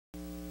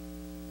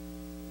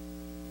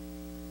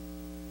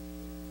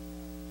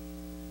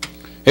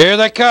Here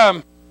they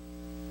come.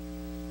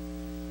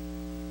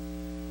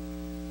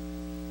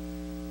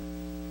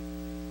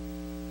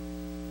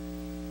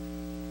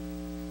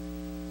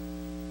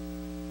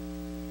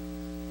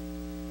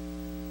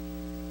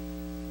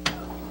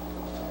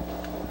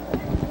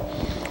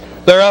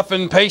 They're off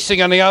and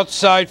pacing on the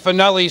outside.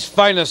 Finale's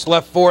Finest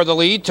left for the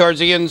lead. Towards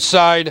the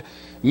inside,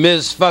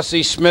 Ms.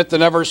 Fussy Smith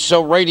and Ever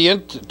So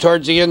Radiant.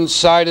 Towards the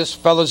inside is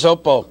Fellas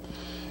Opal.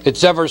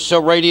 It's Ever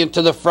So Radiant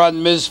to the front.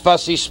 Ms.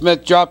 Fussy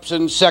Smith drops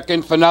in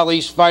second.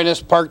 Finale's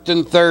Finest parked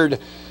in third.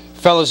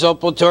 Fellas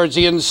Opal towards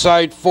the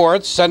inside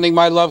fourth. Sending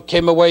My Love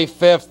came away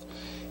fifth.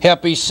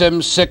 Happy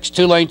Sims sixth,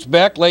 2 lengths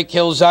back. Lake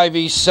Hills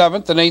Ivy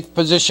seventh. In eighth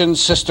position,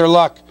 Sister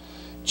Luck.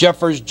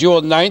 Jeffers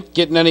Jewel ninth.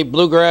 Getting any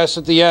bluegrass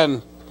at the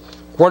end.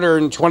 Quarter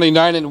and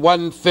 29 and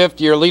 1/5.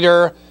 Your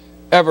leader,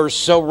 Ever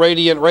So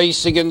Radiant,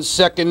 racing in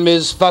second.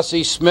 Ms.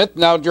 Fussy Smith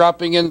now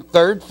dropping in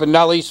third.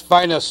 Finale's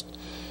Finest.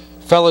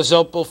 Fellas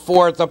Opal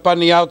fourth. Up on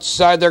the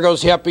outside, there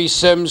goes Happy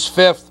Sims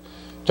fifth.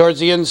 Towards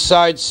the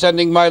inside,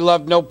 Sending My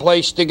Love, No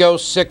Place to Go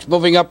sixth.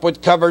 Moving up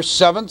with cover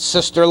seventh,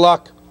 Sister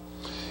Luck.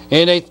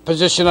 In eighth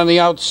position on the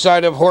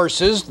outside of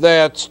horses,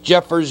 that's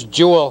Jeffers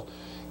Jewel.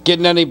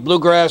 Getting any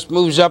bluegrass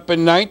moves up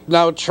in ninth.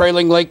 Now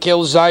trailing Lake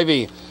Hills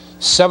Ivy.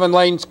 7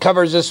 lanes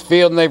covers this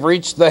field, and they've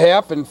reached the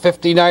half in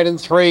 59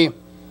 and 3.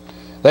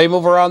 They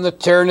move around the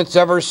turn. It's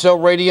Ever So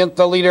Radiant,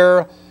 the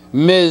leader.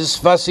 Ms.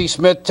 Fussy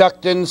Smith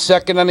tucked in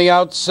second on the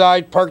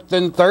outside, parked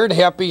in third.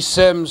 Happy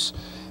Sims.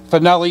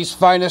 Finale's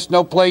Finest,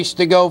 No Place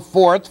to Go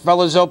fourth.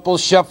 Fellas Opal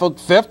shuffled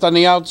fifth on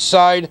the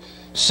outside.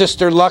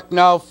 Sister Luck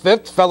now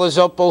fifth. Fellas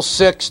Opal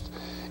sixth.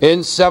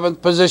 In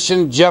seventh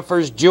position,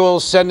 Jeffers Jewel,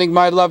 Sending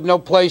My Love, No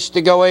Place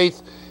to Go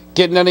eighth.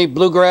 Getting any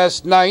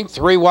bluegrass ninth.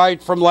 3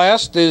 wide from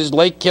last is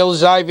Lake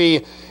Hills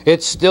Ivy.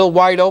 It's still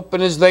wide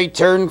open as they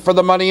turn for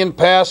the money and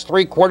pass.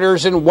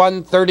 3/4 and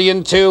 1:30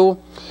 and 2.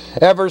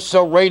 Ever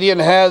So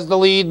Radiant has the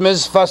lead.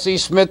 Ms. Fussy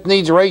Smith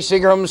needs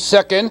racing room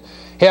second.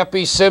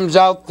 Happy Sims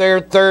out there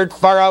third.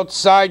 Far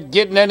outside.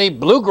 Getting any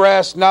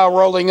bluegrass now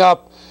rolling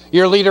up.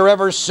 Your leader,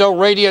 Ever So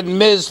Radiant,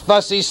 Ms.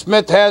 Fussy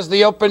Smith, has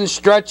the open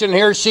stretch, and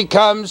here she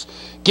comes.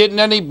 Getting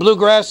any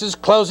bluegrass is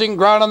closing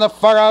ground on the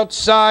far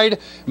outside.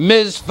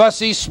 Ms.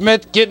 Fussy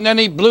Smith getting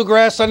any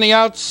bluegrass on the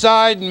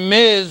outside.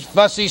 Ms.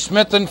 Fussy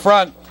Smith in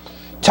front.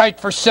 Tight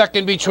for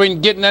second between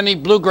Getting Any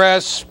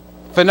Bluegrass,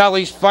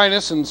 Finale's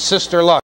Finest, and Sister Luck.